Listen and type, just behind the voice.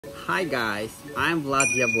Hi guys, I'm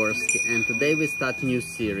Vlad Yavorskyy and today we start new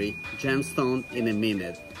series, Gemstone in a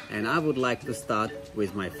Minute. And I would like to start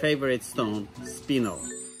with my favorite stone, Spinel.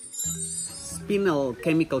 Spinel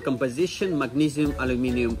chemical composition, magnesium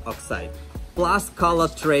aluminium oxide. Plus color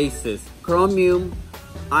traces, chromium,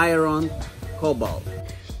 iron, cobalt.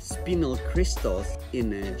 Spinel crystals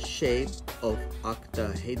in a shape of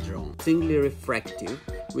octahedron, singly refractive,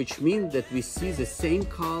 which means that we see the same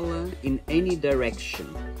color in any direction.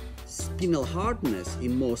 Spinel hardness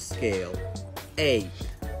in most scale, 8,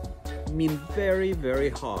 mean very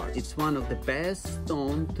hard. It's one of the best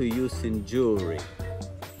stone to use in jewelry.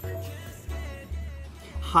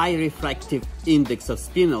 High refractive index of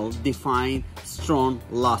spinel define strong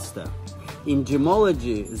luster. In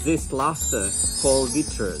gemology, this luster called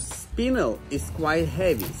vitreous. Spinel is quite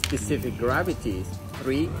heavy, specific gravity is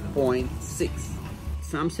 3.6.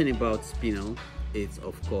 Something about spinel is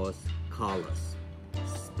of course colors.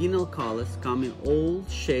 Spinel colors come in all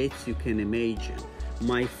shades you can imagine.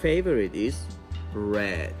 My favorite is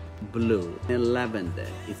red, blue, and lavender.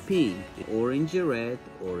 It's pink, orangey red,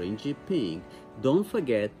 orangey pink. Don't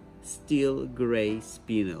forget steel gray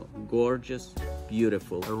spinel, gorgeous,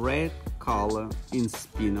 beautiful. A red color in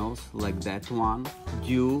spinels like that one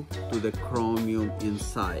due to the chromium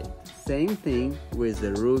inside. Same thing with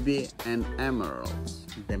the ruby and emeralds.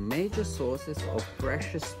 The major sources of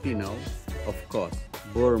precious spinel, of course,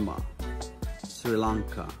 Burma, Sri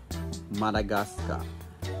Lanka, Madagascar,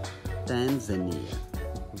 Tanzania,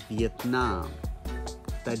 Vietnam,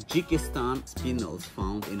 Tajikistan. Spinels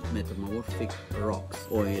found in metamorphic rocks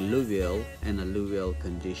or alluvial and alluvial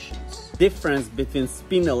conditions. Difference between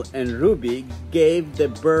spinel and ruby gave the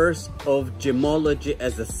birth of gemology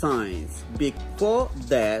as a science. Before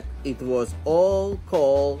that, it was all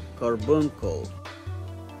called carbuncle.